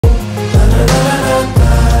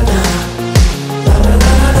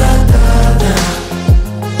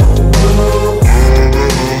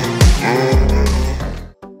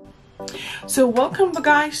So welcome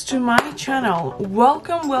guys to my channel.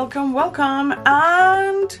 Welcome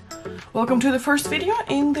and welcome to the first video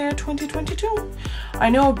in the 2022. I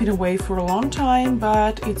know I've been away for a long time,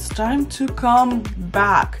 but it's time to come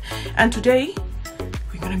back, and today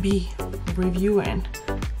we're gonna be reviewing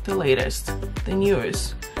the latest, the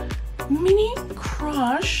newest mini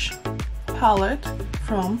crush palette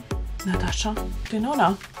from Natasha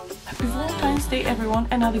Denona. Happy Valentine's Day everyone.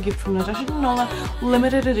 Another gift from Natasha Denona,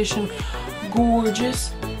 limited edition,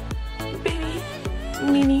 gorgeous baby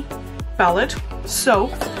mini palette. So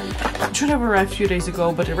it should have arrived a few days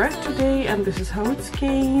ago, but it arrived today, and this is how it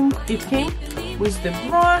came. It came with the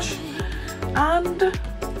brush, and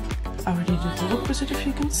I already did the look with it, if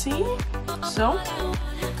you can see. So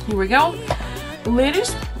here we go.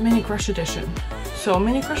 Latest mini crush edition. So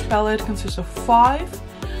mini crush palette consists of 5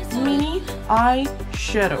 mini eye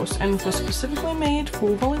shadows, and it was specifically made for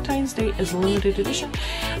Valentine's Day as a limited edition,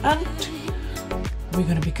 and we're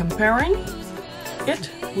gonna be comparing it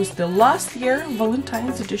with the last year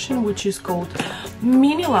Valentine's edition, which is called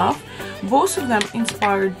Mini Love. Both of them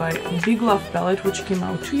inspired by Big Love palette, which came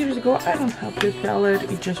out 2 years ago. I don't have the palette,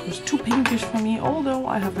 it just was too pinkish for me, although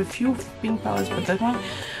I have a few pink palettes, but that one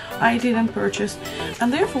I didn't purchase.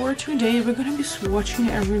 And therefore today we're gonna be swatching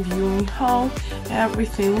and reviewing how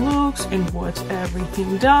everything looks and what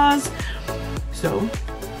everything does. So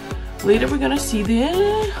later we're gonna see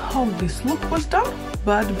how this look was done,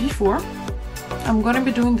 but before I'm gonna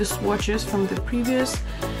be doing the swatches from the previous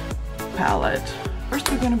palette.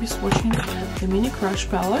 First we're gonna be swatching the Mini Crush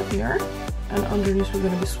palette here, and underneath we're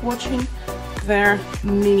gonna be swatching their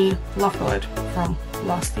Mini Love palette from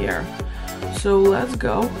last year. So let's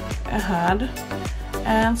go ahead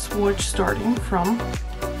and swatch, starting from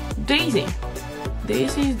Daisy.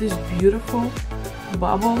 Daisy is this beautiful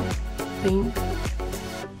bubble pink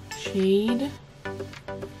shade.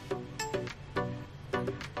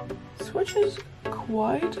 Swatches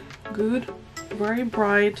quite good, very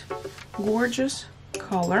bright, gorgeous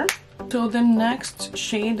color. So the next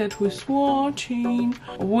shade that we're swatching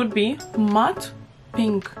would be matte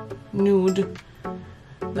pink nude.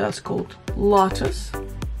 That's called Lotus.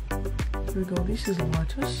 Here we go, this is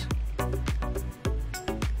Lotus.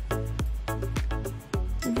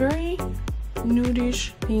 Very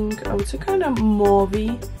nudish pink, I would say kind of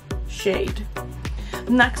mauvey shade.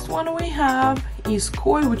 Next one we have is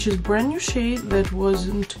Koi, which is brand new shade that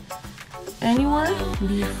wasn't anywhere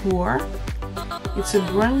before. It's a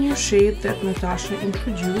brand new shade that Natasha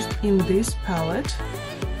introduced in this palette.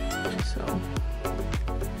 So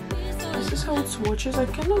this is how it swatches. I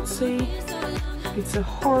cannot say it's a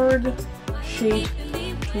hard shade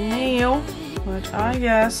to nail, but I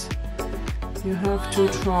guess you have to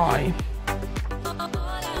try.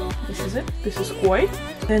 This is it. This is Koi.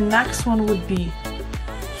 The next one would be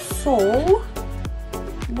Soul,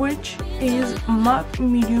 which is matte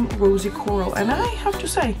medium rosy coral, and I have to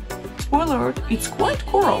say, spoiler alert, it's quite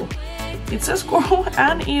coral. It says coral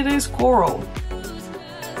and it is coral.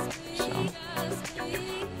 So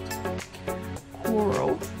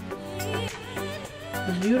coral,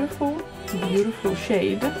 beautiful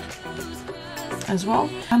shade as well.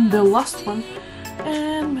 And the last one,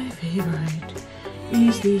 and my favorite,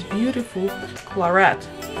 is this beautiful claret,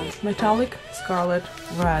 metallic scarlet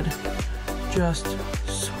red. Just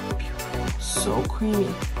so beautiful, so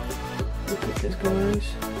creamy. Look at this, guys.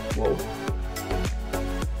 Whoa.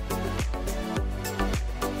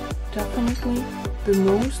 Definitely the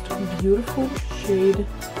most beautiful shade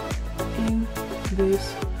in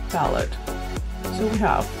this palette. So we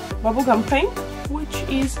have bubblegum pink, which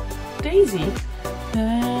is Daisy.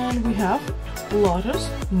 Then we have Lotus,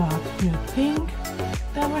 matte nude pink.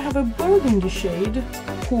 Then we have a burgundy shade,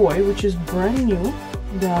 Koi, which is brand new.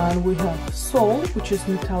 Then we have Soul, which is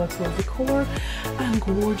metallic rosy color, and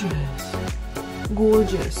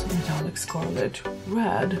gorgeous metallic scarlet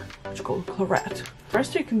red, which is called Claret. The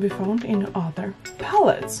rest can be found in other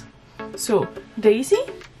palettes. So Daisy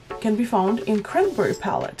can be found in Cranberry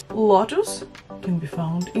palette. Lotus can be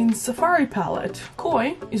found in Safari palette.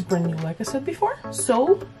 Koi is brand new, like I said before.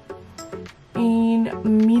 Soul in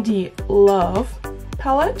Midi Love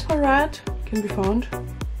palette. Claret can be found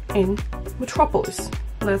in Metropolis.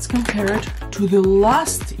 Let's compare it to the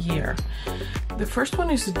last year. The first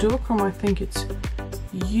one is a duochrome, I think it's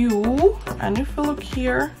You, and if we look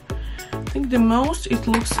here, I think the most it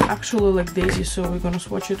looks actually like Daisy, so we're gonna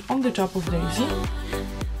swatch it on the top of Daisy.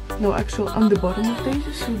 No, actually on the bottom of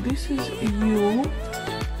Daisy. So this is You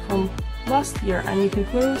from last year, and you can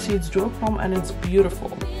clearly see it's duochrome and it's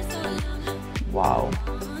beautiful. Wow.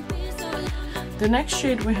 The next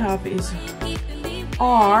shade we have is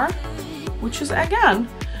R, which is again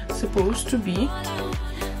supposed to be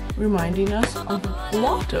reminding us of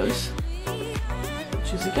Lotus,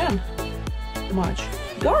 which is again much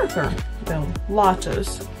darker than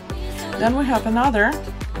Lotus. Then we have another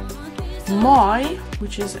My,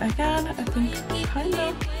 which is again, I think, kind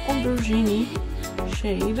of aubergine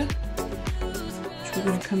shade, which we're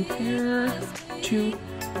going to compare to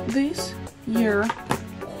this year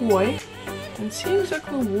Koi and see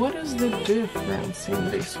exactly what is the difference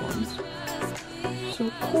in these ones. So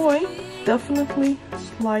Koi, definitely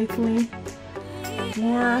slightly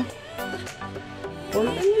more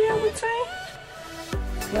burgundy, I would say.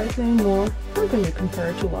 Slightly more burgundy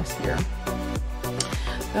compared to last year.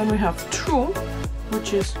 Then we have True,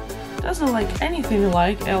 which is doesn't like anything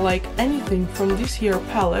like anything from this year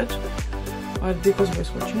palette, but because we're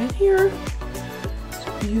swatching it here, it's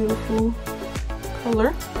a beautiful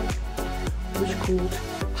color, which called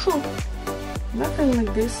True. Nothing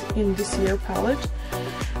like this in this year palette.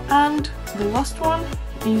 And the last one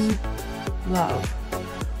is Love,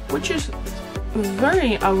 which is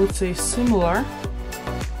very, I would say, similar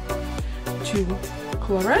to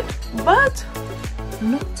Claret, but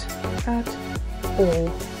not at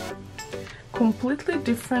all. Completely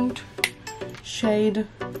different shade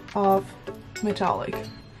of metallic.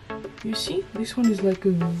 You see, this one is like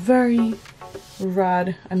a very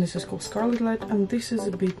red, and this is called Scarlet Light, and this is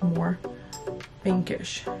a bit more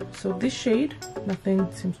pinkish. So this shade,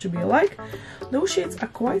 nothing seems to be alike. Those shades are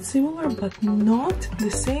quite similar, but not the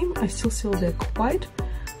same. I still feel they're quite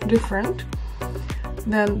different.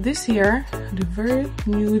 Then this here, the very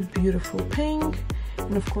nude, beautiful pink,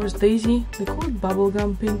 and of course Daisy, they call it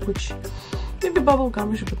bubblegum pink, which maybe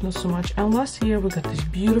bubblegumish, but not so much. And last year we got this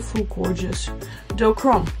beautiful, gorgeous dough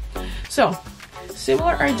chrome. So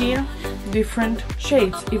similar idea, different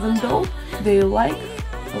shades, even though they like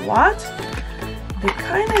a lot, they're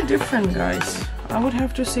kind of different, guys. I would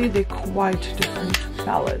have to say they're quite different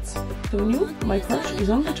palettes. So new My Crush is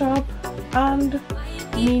on the top and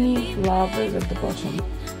Mini Love is at the bottom.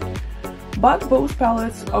 But both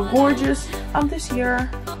palettes are gorgeous, and this year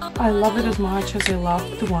I love it as much as I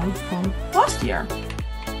loved the one from last year.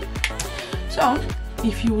 So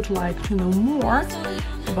if you would like to know more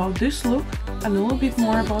about this look and a little bit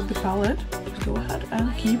more about the palette, just go ahead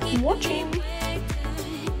and keep watching.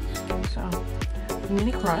 So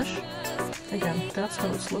Mini Crush, again, that's how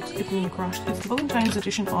it looks. It's Mini Crush. It's the Valentine's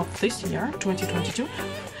edition of this year, 2022.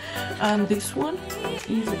 And this one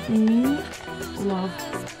is Mini Love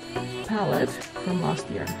palette from last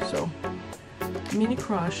year. So Mini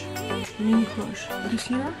Crush this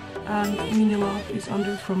year, and Mini Love is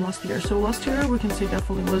under from last year. So last year we can say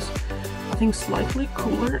definitely was, I think, slightly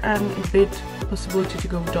cooler and a bit possibility to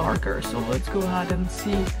go darker. So let's go ahead and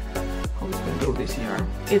see how it's gonna go this year.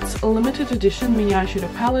 It's a limited edition mini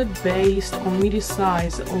eyeshadow palette based on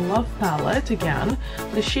midi-size Love palette. Again,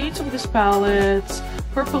 the shades of this palette: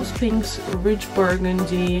 purples, pinks, rich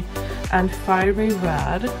burgundy, and fiery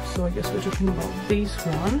red. So I guess we're talking about this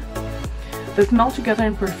one, that melt together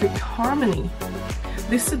in perfect harmony.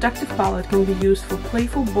 This seductive palette can be used for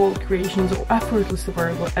playful, bold creations or effortlessly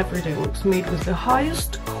wearable everyday looks, made with the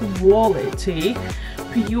highest quality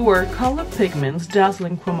pure color pigments,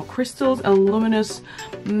 dazzling chroma crystals, and luminous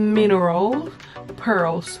mineral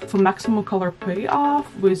pearls for maximum color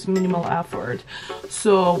payoff with minimal effort.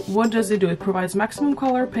 So what does it do? It provides maximum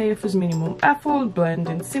color payoff with minimum effort,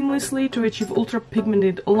 blending seamlessly to achieve ultra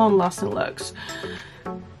pigmented, long-lasting looks.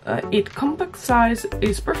 Its compact size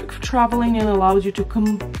is perfect for traveling and allows you to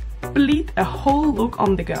complete a whole look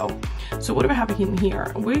on the go. So what do we have in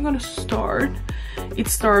here? We're gonna start. It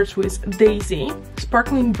starts with Daisy,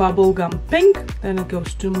 sparkling bubblegum pink, then it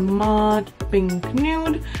goes to matte pink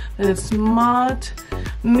nude, then it's matte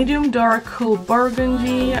medium dark cool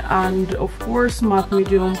burgundy, and of course matte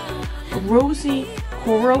medium rosy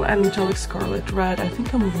coral and metallic scarlet red. I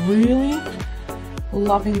think I'm really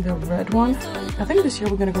loving the red one. I think this year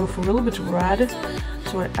we're gonna go for a little bit red,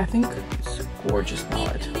 so I think it's a gorgeous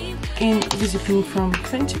palette. In Dizzy Pink from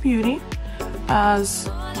Fenty Beauty as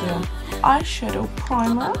the eyeshadow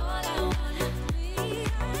primer.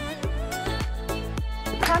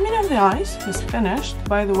 The priming of the eyes is finished,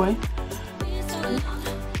 by the way.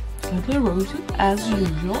 Slightly rosy as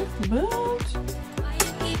usual, but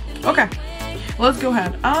okay, let's go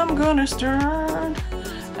ahead. I'm gonna start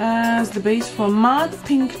as the base for matte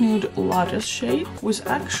pink nude Lotus shade with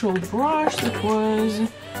actual brush that was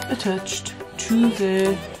attached to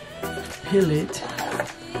the palette,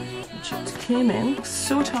 which it came in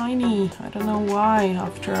so tiny. I don't know why,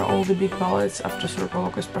 after all the big palettes, after Circle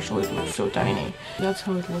Look especially, it looks so tiny. That's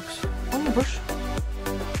how it looks on the brush.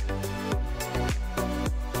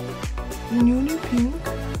 Newly pink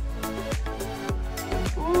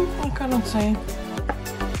cannot say.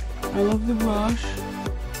 I love the brush.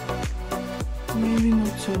 Maybe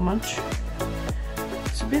not so much.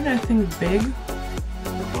 It's a bit, I think, big,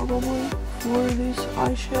 probably, for these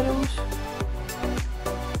eyeshadows.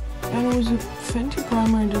 And with a Fenty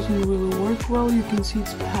primer, it doesn't really work well. You can see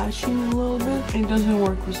it's patching a little bit. It doesn't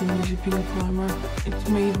work with an easy pink primer. It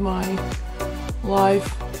made my life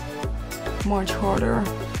much harder.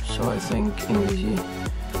 So I think easy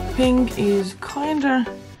pink is kinda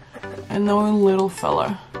annoying little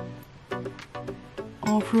fella.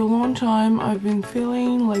 For a long time I've been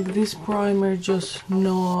feeling like this primer just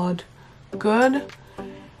not good.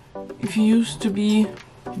 It used to be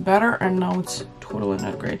better and now it's totally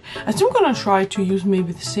not great. I think I'm gonna try to use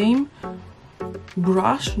maybe the same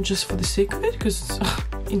brush just for the sake of it, because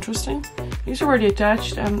it's interesting. It's already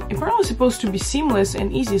attached and apparently supposed to be seamless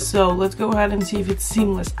and easy, so let's go ahead and see if it's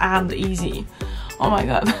seamless and easy. Oh my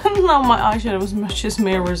god, now my eyeshadow matches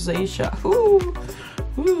my rosacea. Ooh.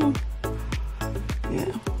 Ooh.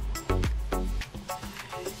 Yeah.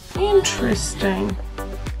 Interesting.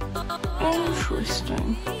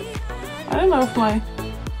 Interesting. I don't know if my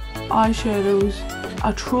eyeshadows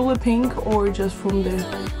are truly pink or just from the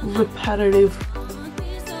repetitive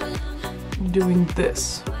doing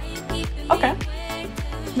this. Okay.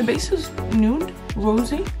 The base is nude,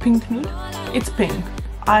 rosy, pink nude. It's pink.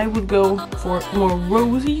 I would go for more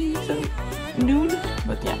rosy than nude,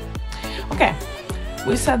 but yeah. Okay.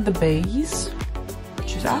 We set the base,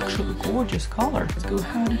 which is actually a gorgeous color. Let's go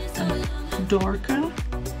ahead and darken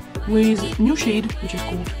with new shade, which is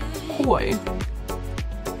called Koi.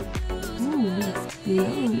 Ooh,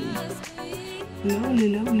 lovely. Lovely,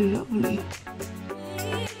 lovely, lovely.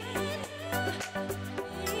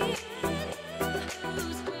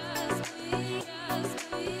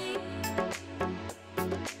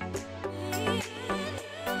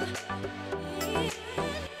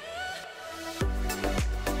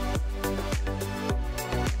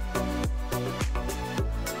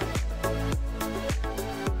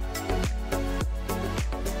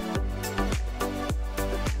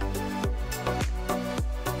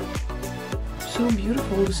 So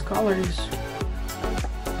beautiful, this color is,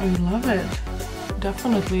 I love it.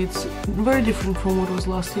 Definitely, it's very different from what was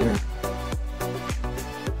last year.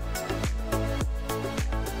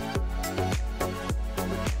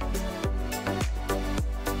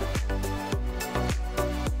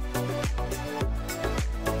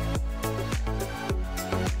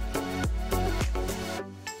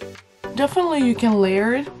 Definitely you can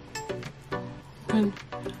layer it. You can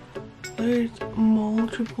layer it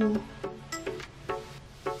multiple.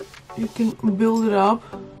 You can build it up.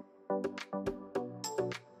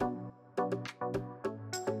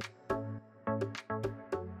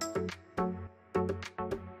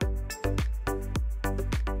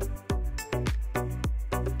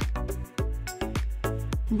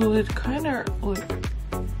 Build it kind of like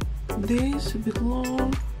this, a bit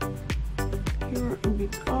long, here a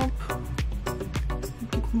bit up,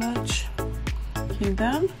 make it match. Okay,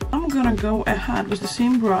 then I'm gonna go ahead with the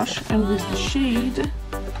same brush and with the shade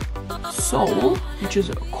Soul, which is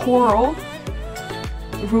a coral,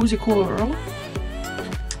 rosy coral,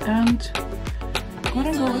 and I'm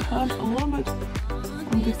gonna go ahead a little bit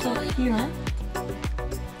on the top here.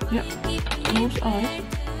 Yeah, close eyes.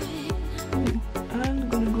 Ooh, and I'm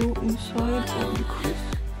gonna go inside of the crease.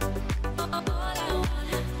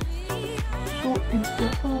 So it's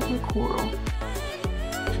definitely coral.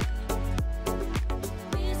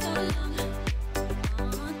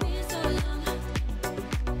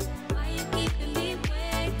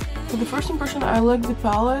 For the first impression, I like the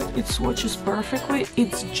palette. It swatches perfectly.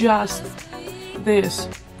 It's just this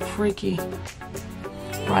freaky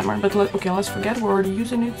primer. But okay, let's forget we're already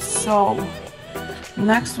using it. So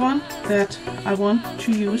next one that I want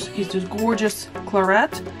to use is this gorgeous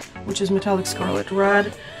claret, which is metallic scarlet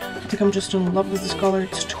red. I think I'm just in love with this color.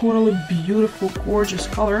 It's totally beautiful, gorgeous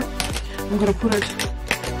color. I'm gonna put it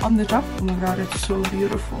on the top. Oh my god, it's so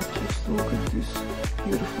beautiful. Just look at this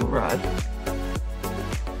beautiful red.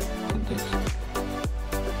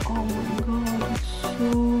 Oh my god, it's so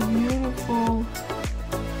beautiful.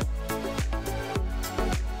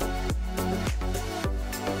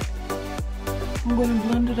 I'm gonna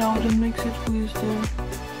blend it out and mix it with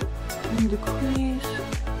the crease,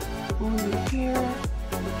 over here,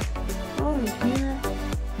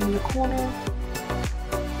 in the corner.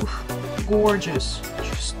 Oof, gorgeous.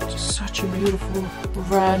 Just such a beautiful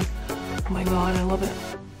red. Oh my god, I love it.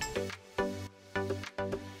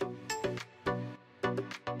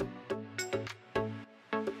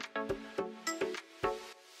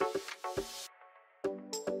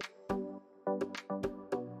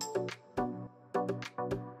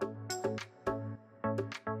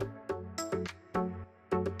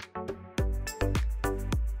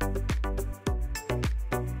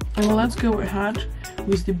 And let's go ahead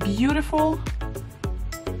with the beautiful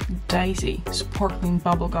Daisy Sparkling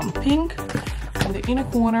Bubblegum Pink on the inner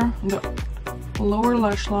corner, the lower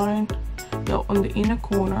lash line, on the inner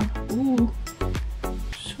corner. Ooh,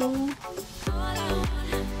 so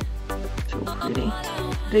pretty.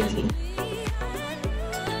 Daisy.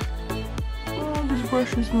 Oh, this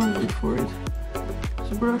brush is not good for it.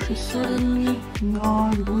 This brush is certainly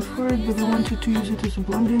not good for it, but I wanted to use it as a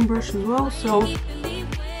blending brush as well, so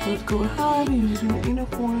let's go ahead and use it in the inner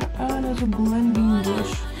corner and as a blending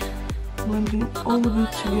brush. Blending all of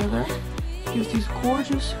it together. Gives this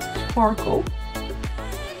gorgeous sparkle.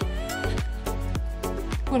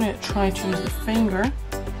 I'm gonna try to use the finger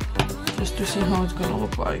just to see how it's gonna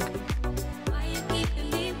look like.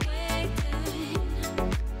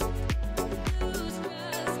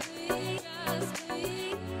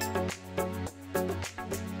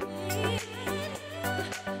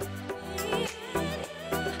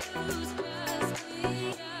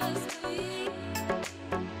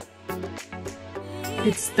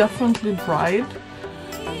 It's definitely bright.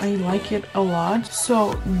 I like it a lot.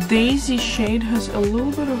 So Daisy shade has a little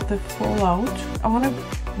bit of the fallout. I want to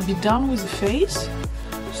be done with the face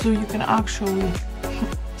so you can actually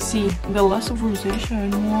see the less of rosacea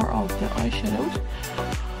and more of the eyeshadows.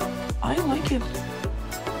 I like it.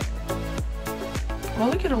 I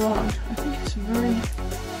like it a lot. I think it's very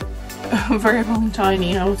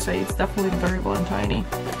Valentine-y. I would say it's definitely very Valentine-y.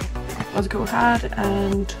 Let's go ahead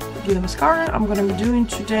and do the mascara. I'm gonna be doing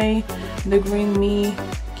today the Green Me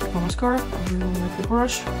Keep On Mascara. I really like the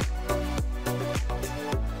brush.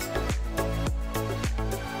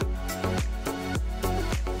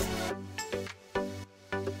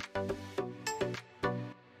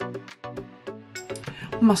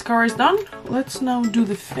 Mascara is done. Let's now do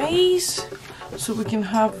the face so we can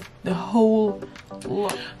have the whole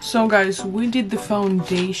look. So guys, we did the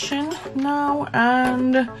foundation now,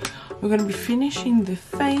 and we're gonna be finishing the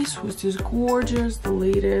face with this gorgeous, the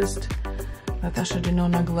latest Natasha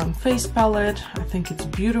Denona Glam Face Palette. I think it's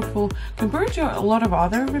beautiful. Compared to a lot of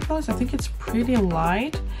other palettes, I think it's pretty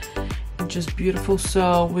light and just beautiful.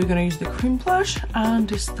 So we're gonna use the cream blush and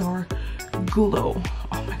the Star Glow.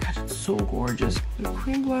 Oh my god, it's so gorgeous. The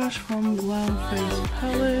cream blush from Glam Face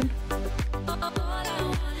Palette.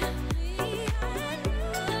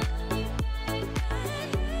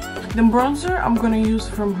 The bronzer I'm gonna use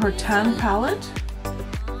from her tan palette.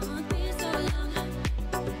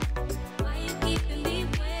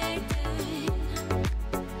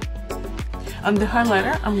 And the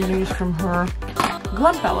highlighter I'm gonna use from her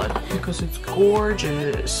Glam palette because it's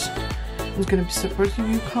gorgeous. It's gonna be supportive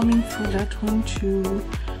you coming through that one too.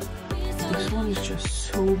 This one is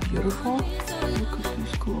just so beautiful. Look at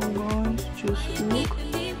this glow, guys. Just look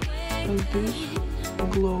at this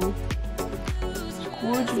glow.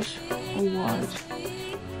 Gorgeous white.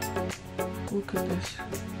 Look at this.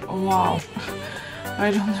 Oh, wow. I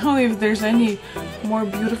don't know if there's any more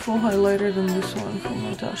beautiful highlighter than this one from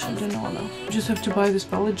Natasha Denona. You just have to buy this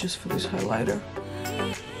palette just for this highlighter.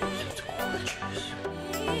 It's gorgeous.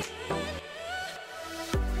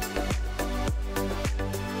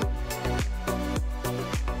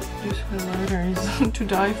 This highlighter is to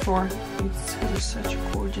die for. It has such a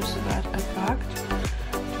gorgeous matte effect.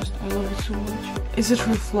 I love it so much. Is it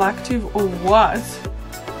reflective or what?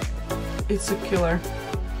 It's a killer.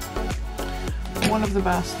 One of the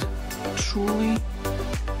best. Truly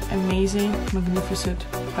amazing, magnificent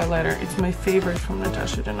highlighter. It's my favorite from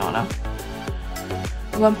Natasha Denona.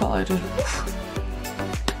 Glam palette.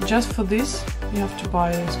 Just for this, you have to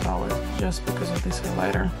buy this palette. Just because of this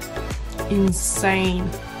highlighter. Insane.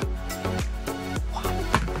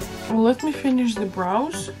 Well, let me finish the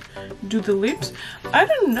brows. Do the lips. I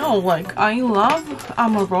don't know, like, I love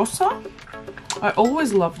Amorosa. I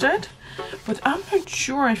always loved it, but I'm not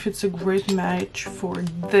sure if it's a great match for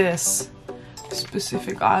this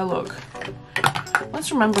specific eye look. Let's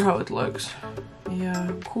remember how it looks.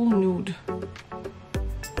 Yeah, cool nude.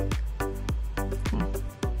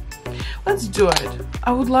 Let's do it.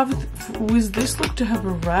 I would love it with this look to have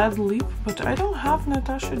a red lip, but I don't have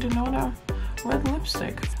Natasha Denona red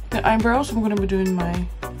lipstick. The eyebrows, I'm gonna be doing my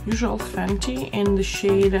usual Fenty in the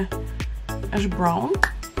shade Ash Brown.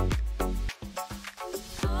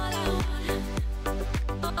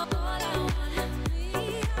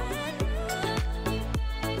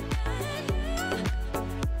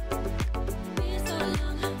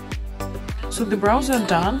 So the brows are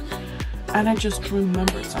done, and I just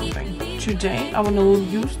remembered something. Today I want to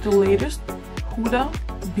use the latest Huda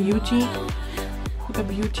Beauty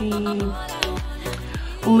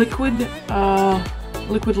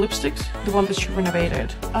liquid lipsticks, the one that she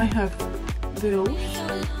renovated. I have those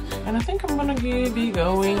and I think I'm gonna be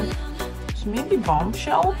going to maybe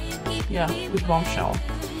Bombshell. Yeah, with Bombshell.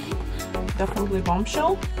 Definitely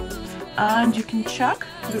Bombshell. And you can check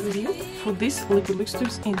the review for this liquid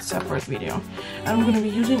lipsticks in separate video. And I'm gonna be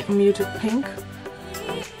using Muted Pink,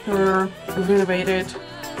 her renovated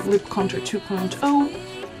lip contour 2.0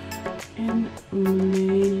 in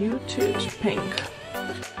Muted Pink.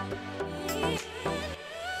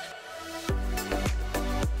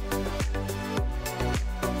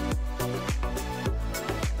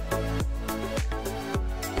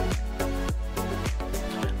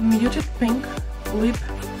 Muted Pink Lip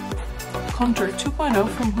Contour 2.0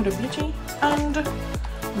 from Huda Beauty,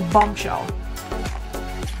 and Bombshell,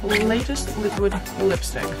 latest liquid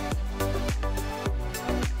lipstick.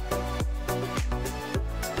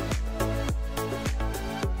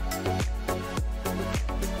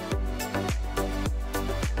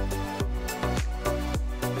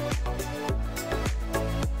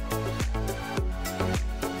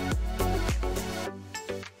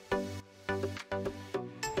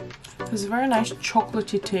 Has a very nice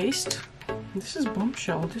chocolatey taste. This is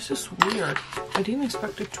Bombshell. This is weird. I didn't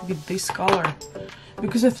expect it to be this color,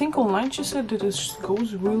 because I think online she said that it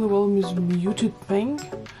goes really well with Muted Pink,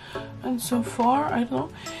 and so far, I don't know.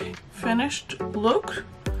 Finished look,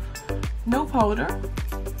 no powder,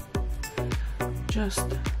 just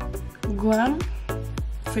Glam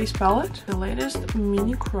face palette, the latest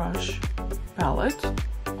Mini Crush palette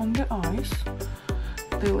on the eyes,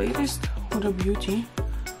 the latest Huda Beauty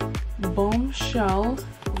Bombshell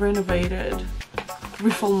renovated,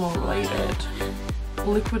 reformulated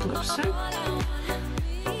liquid lipstick,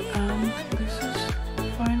 and this is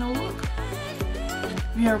the final look.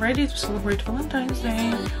 We are ready to celebrate Valentine's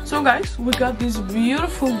Day. So guys, we got this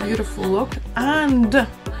beautiful look, and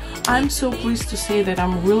I'm so pleased to say that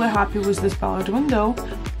I'm really happy with this palette. Even though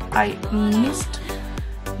I missed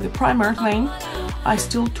the primer thing, I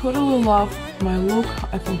still totally love my look.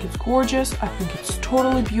 I think it's gorgeous. I think it's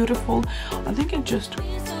totally beautiful. I think it's just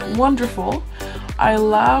wonderful. I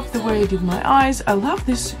love the way I did my eyes. I love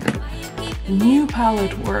this new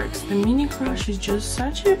palette works. The Mini Crush is just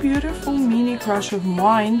such a beautiful mini crush of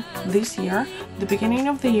mine this year, the beginning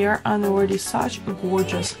of the year, and already such a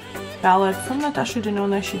gorgeous palette from Natasha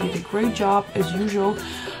Denona. She did a great job as usual.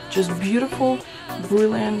 Just beautiful,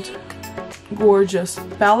 brilliant, gorgeous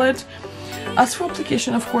palette. As for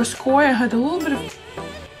application, of course, Koi, I had a little bit of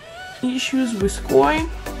issues with Koi.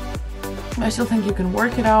 I still think you can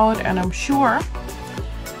work it out, and I'm sure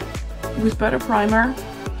with better primer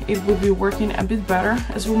it would be working a bit better.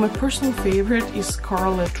 As well, my personal favorite is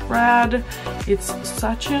Scarlet Red. It's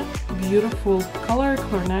such a beautiful color.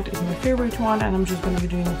 Clarinet is my favorite one, and I'm just going to be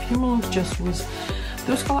doing a few more looks just with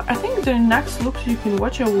those colors. I think the next looks you can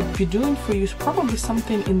watch I will be doing for you is probably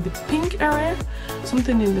something in the pink area,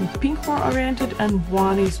 something in the pink more oriented, and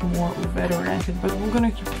one is more red oriented, but we're gonna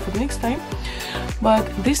keep it for the next time. But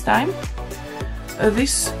this time,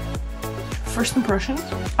 this first impression,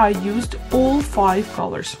 I used all 5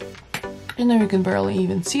 colors. I know you can barely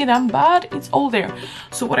even see them, but it's all there.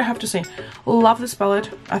 So what I have to say, love this palette.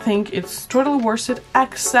 I think it's totally worth it,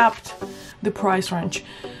 except the price range.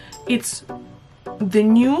 It's the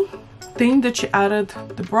new thing that she added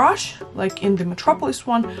the brush, like in the Metropolis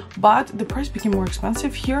one, but the price became more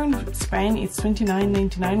expensive. Here in Spain it's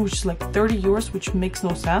 29.99, which is like 30 euros, which makes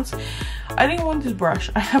no sense. I didn't want this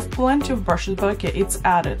brush. I have plenty of brushes, but okay, it's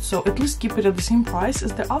added, so at least keep it at the same price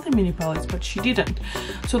as the other mini palettes, but she didn't.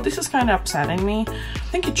 So this is kind of upsetting me. I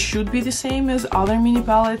think it should be the same as other mini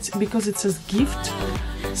palettes, because it says gift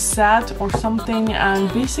set or something,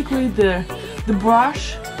 and basically the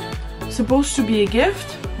brush supposed to be a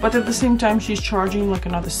gift, but at the same time she's charging like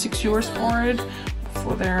another 6 euros for it,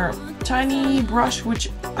 for their tiny brush, which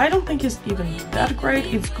I don't think is even that great.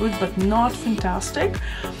 It's good but not fantastic.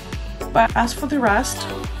 But as for the rest,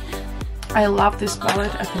 I love this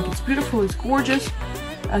palette. I think it's beautiful, it's gorgeous,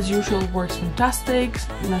 as usual, works fantastic.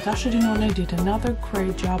 Natasha Denona did another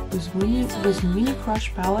great job with Mini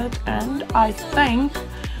Crush palette, and I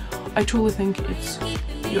truly think it's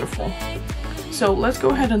beautiful. So let's go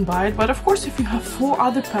ahead and buy it. But of course, if you have 4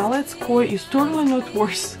 other palettes, Koi is totally not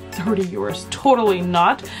worth 30 euros. Totally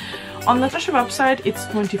not. On Natasha website, it's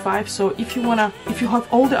 25. So if you have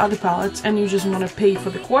all the other palettes and you just wanna pay for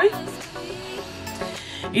the Koi,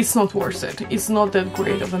 it's not worth it. It's not that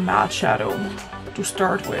great of a matte shadow to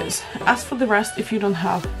start with. As for the rest, if you don't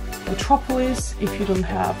have Metropolis, if you don't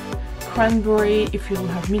have Cranberry, if you don't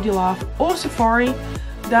have Midi Love or Safari,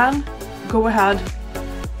 then go ahead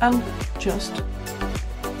and just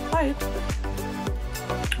buy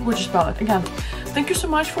it. Gorgeous palette. Again, Thank you so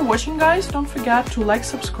much for watching, guys. Don't forget to like,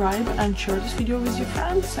 subscribe, and share this video with your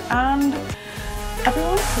friends. And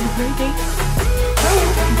everyone, have a great day.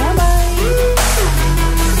 Bye bye.